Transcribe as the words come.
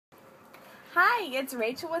Hi, it's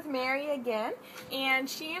Rachel with Mary again, and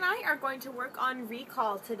she and I are going to work on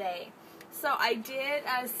recall today. So I did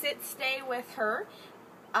a sit-stay with her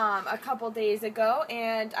a couple days ago,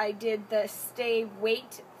 and I did the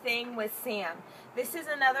stay-wait thing with Sam. This is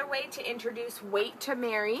another way to introduce weight to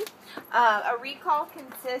Mary. A recall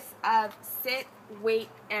consists of sit, wait,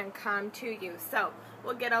 and come to you. So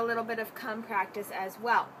we'll get a little bit of come practice as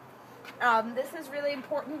well. This is really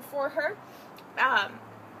important for her.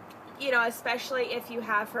 Especially if you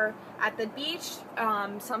have her at the beach,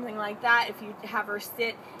 something like that, if you have her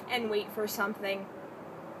sit and wait for something.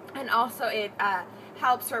 And also it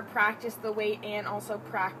helps her practice the wait and also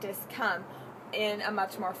practice come in a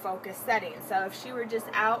much more focused setting. So if she were just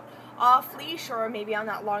out off leash or maybe on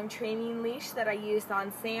that long training leash that I used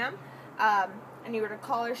on Sam, and you were to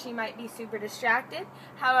call her, she might be super distracted.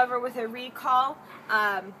 However, with a recall,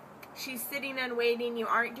 she's sitting and waiting, you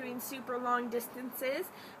aren't doing super long distances,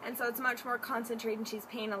 and so it's much more concentrated and she's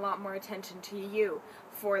paying a lot more attention to you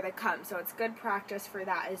for the come. So it's good practice for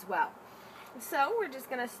that as well. So we're just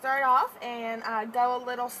going to start off and go a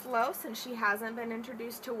little slow since she hasn't been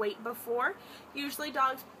introduced to wait before. Usually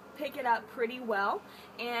dogs pick it up pretty well,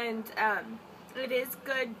 and it is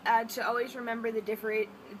good to always remember the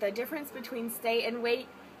difference between stay and wait.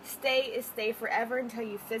 Stay is stay forever until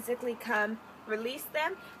you physically come, release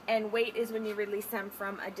them, and wait is when you release them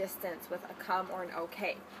from a distance with a come or an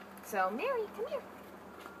okay. So Mary, come here.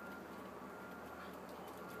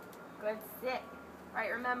 Good sit. Right,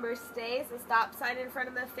 remember, stay is the stop sign in front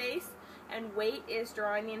of the face, and wait is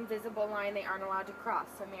drawing the invisible line they aren't allowed to cross.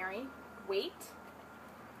 So Mary, wait.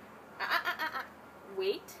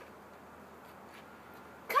 Wait.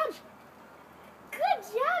 Come. Good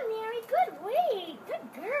job, Mary. Good wait.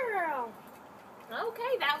 Good girl.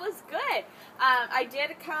 Okay, that was good. I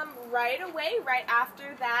did come right away, right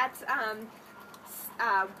after that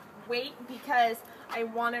wait, because I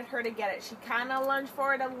wanted her to get it. She kind of lunged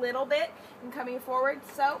forward a little bit and coming forward,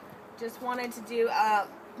 so just wanted to do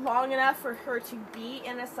long enough for her to be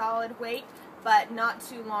in a solid wait, but not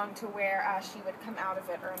too long to where she would come out of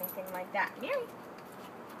it or anything like that. Mary,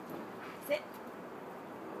 sit,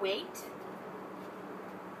 wait,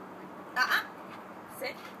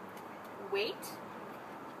 sit, wait,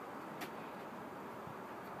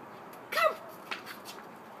 come,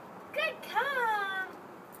 good come,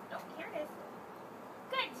 oh, here it is,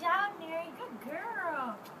 good job, Mary, good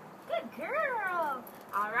girl, good girl.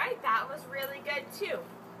 All right, that was really good too.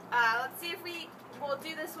 Let's see if we'll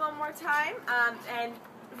do this one more time, and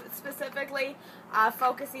specifically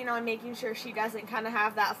focusing on making sure she doesn't kind of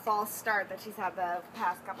have that false start that she's had the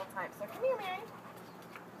past couple times. So come here, Mary.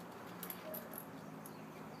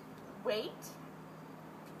 Wait,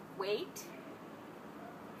 wait,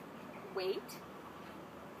 wait.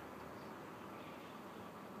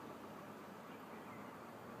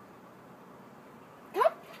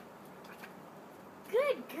 Come.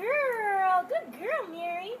 Good girl,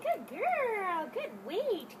 Mary, good girl, good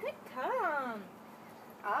wait, good come.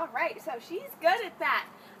 All right, so she's good at that.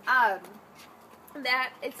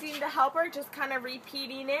 That it seemed to help her, just kind of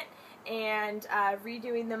repeating it and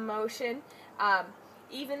redoing the motion.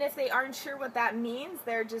 Even if they aren't sure what that means,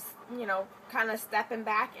 they're just, kind of stepping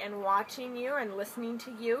back and watching you and listening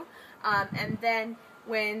to you. And then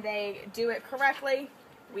when they do it correctly,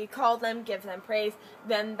 we call them, give them praise,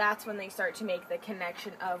 then that's when they start to make the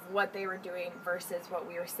connection of what they were doing versus what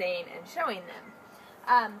we were saying and showing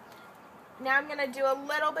them. Now I'm going to do a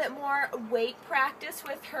little bit more wait practice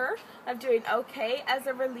with her of doing okay as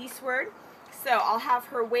a release word. So I'll have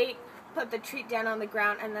her wait, put the treat down on the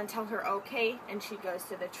ground, and then tell her okay, and she goes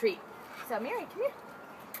to the treat. So Mary, come here.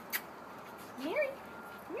 Mary,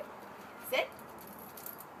 come here. Sit.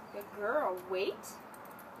 Good girl. Wait.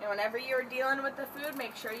 And whenever you're dealing with the food,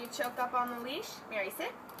 make sure you choke up on the leash. Mary,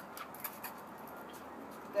 sit.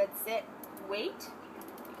 Good, sit. Wait,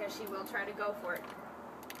 because she will try to go for it.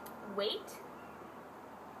 Wait.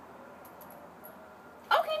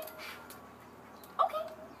 Okay. Okay.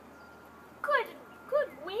 Good,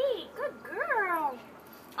 wait. Good girl.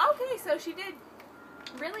 Okay, so she did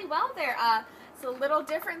really well there. It's a little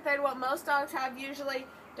different than what most dogs have. Usually,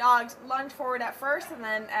 dogs lunge forward at first, and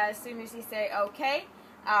then as soon as you say okay,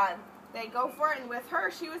 they go for it. And with her,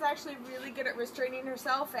 she was actually really good at restraining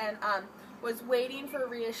herself and was waiting for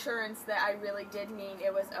reassurance that I really did mean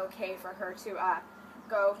it was okay for her to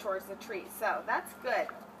go towards the treat. So that's good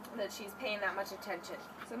that she's paying that much attention.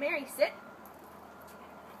 So Mary, sit.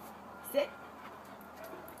 Sit.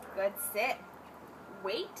 Good, sit.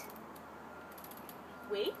 Wait.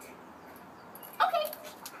 Wait. Okay.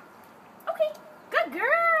 Okay. Good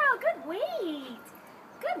girl. Good wait.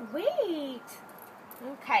 Good wait.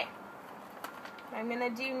 Okay. What I'm going to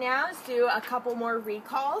do now is do a couple more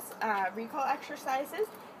recall exercises,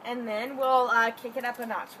 and then we'll kick it up a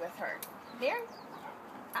notch with her. Mary?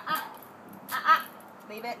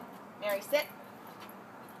 Leave it. Mary, sit.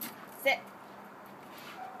 Sit.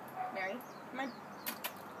 Mary, come on.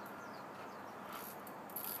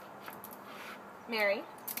 Mary,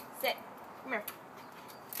 sit. Come here.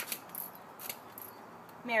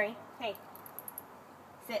 Mary, hey.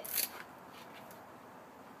 Sit.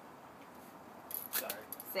 Sorry.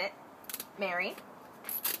 Sit. Mary.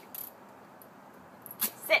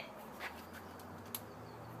 Sit.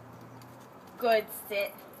 Good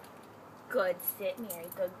sit. Good sit, Mary.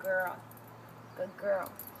 Good girl. Good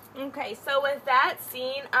girl. Okay, so with that,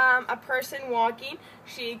 seeing a person walking,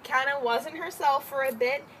 she kind of wasn't herself for a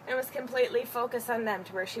bit and was completely focused on them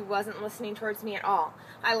to where she wasn't listening towards me at all.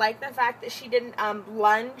 I like the fact that she didn't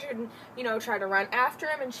lunge and, you know, try to run after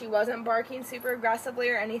him, and she wasn't barking super aggressively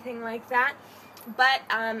or anything like that. But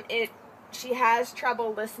she has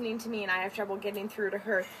trouble listening to me, and I have trouble getting through to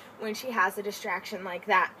her when she has a distraction like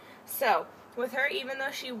that. So with her, even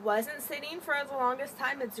though she wasn't sitting for the longest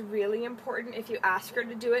time, it's really important if you ask her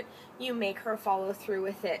to do it, you make her follow through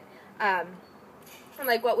with it.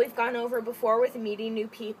 Like what we've gone over before with meeting new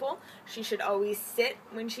people, she should always sit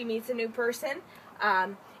when she meets a new person.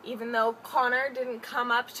 Even though Connor didn't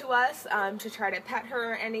come up to us to try to pet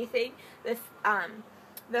her or anything,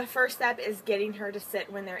 the first step is getting her to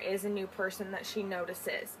sit when there is a new person that she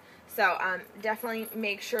notices. So definitely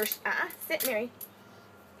make sure, sit, Mary.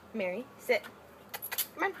 Mary, sit.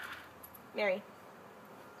 Come on. Mary.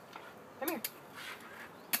 Come here.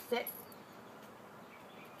 Sit.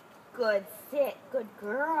 Good, sit. Good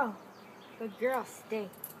girl. Good girl, stay.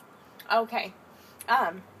 Okay.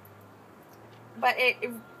 But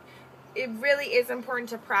it really is important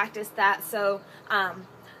to practice that, so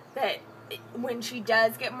that when she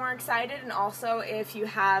does get more excited, and also if you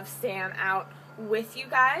have Sam out with you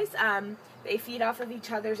guys, they feed off of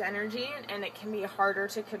each other's energy, and it can be harder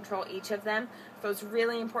to control each of them. So it's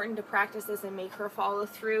really important to practice this and make her follow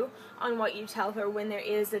through on what you tell her when there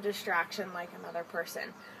is a distraction like another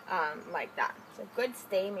person like that. So good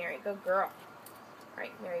stay, Mary. Good girl. All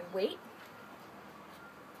right, Mary, wait.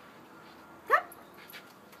 Come.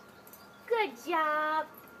 Good job.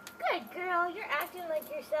 Good girl. You're acting like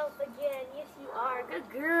yourself again. Yes, you are. Good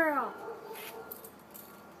girl.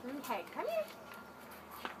 Okay, come here.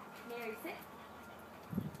 Mary, sit.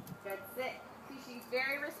 Good, sit. See, she's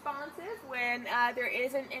very responsive when there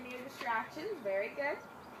isn't any distractions. Very good.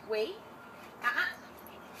 Wait.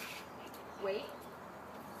 Wait.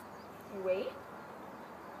 Wait.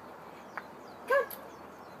 Come.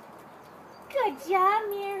 Good job,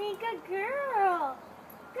 Mary. Good girl.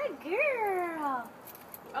 Good girl.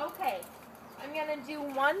 Okay. I'm going to do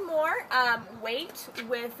one more wait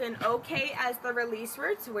with an okay as the release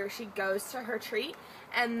word, so where she goes to her treat.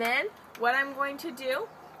 And then what I'm going to do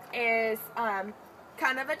is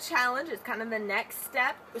kind of a challenge. It's kind of the next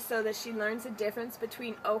step so that she learns the difference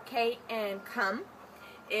between okay and come.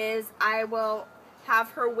 Is I will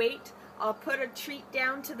have her wait. I'll put a treat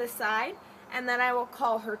down to the side, and then I will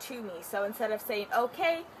call her to me. So instead of saying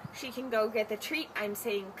okay, she can go get the treat, I'm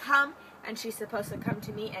saying come, and she's supposed to come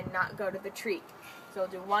to me and not go to the treat. So we'll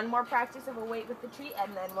do one more practice of a wait with the treat,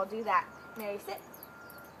 and then we'll do that. Mary, sit.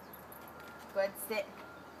 Good, sit.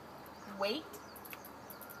 Wait.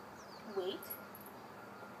 Wait.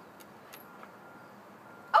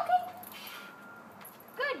 Okay.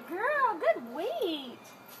 Good girl. Good wait.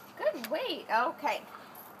 Good wait. Okay.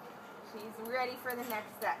 She's ready for the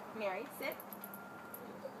next step. Mary, sit.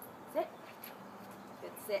 Sit.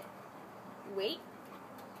 Good, sit. Wait.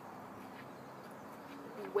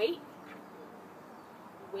 Wait.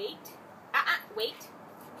 Wait. Wait.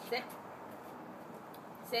 Sit.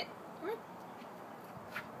 Sit. Come on.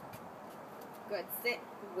 Good. Sit.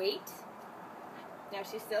 Wait. Now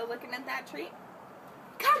she's still looking at that treat.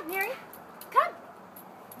 Come, Mary. Come.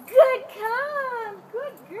 Good come.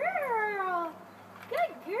 Good girl.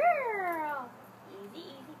 Good girl. Easy,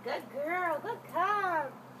 easy. Good girl. Good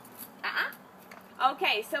come.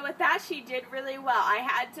 Okay, so with that, she did really well. I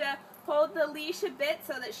had to hold the leash a bit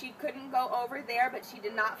so that she couldn't go over there, but she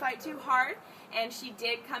did not fight too hard, and she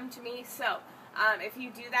did come to me. So if you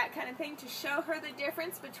do that kind of thing to show her the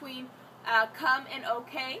difference between come and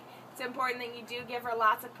okay, it's important that you do give her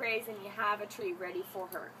lots of praise and you have a treat ready for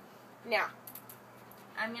her. Now,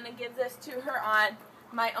 I'm going to give this to her on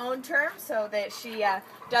my own terms so that she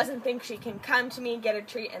doesn't think she can come to me, get a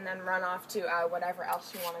treat, and then run off to whatever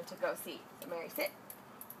else she wanted to go see. So Mary, sit.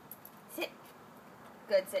 Sit.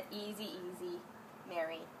 Good, sit. Easy, easy.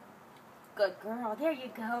 Mary. Good girl. There you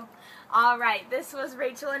go. All right. This was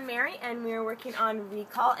Rachel and Mary, and we are working on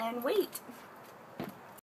recall and weight.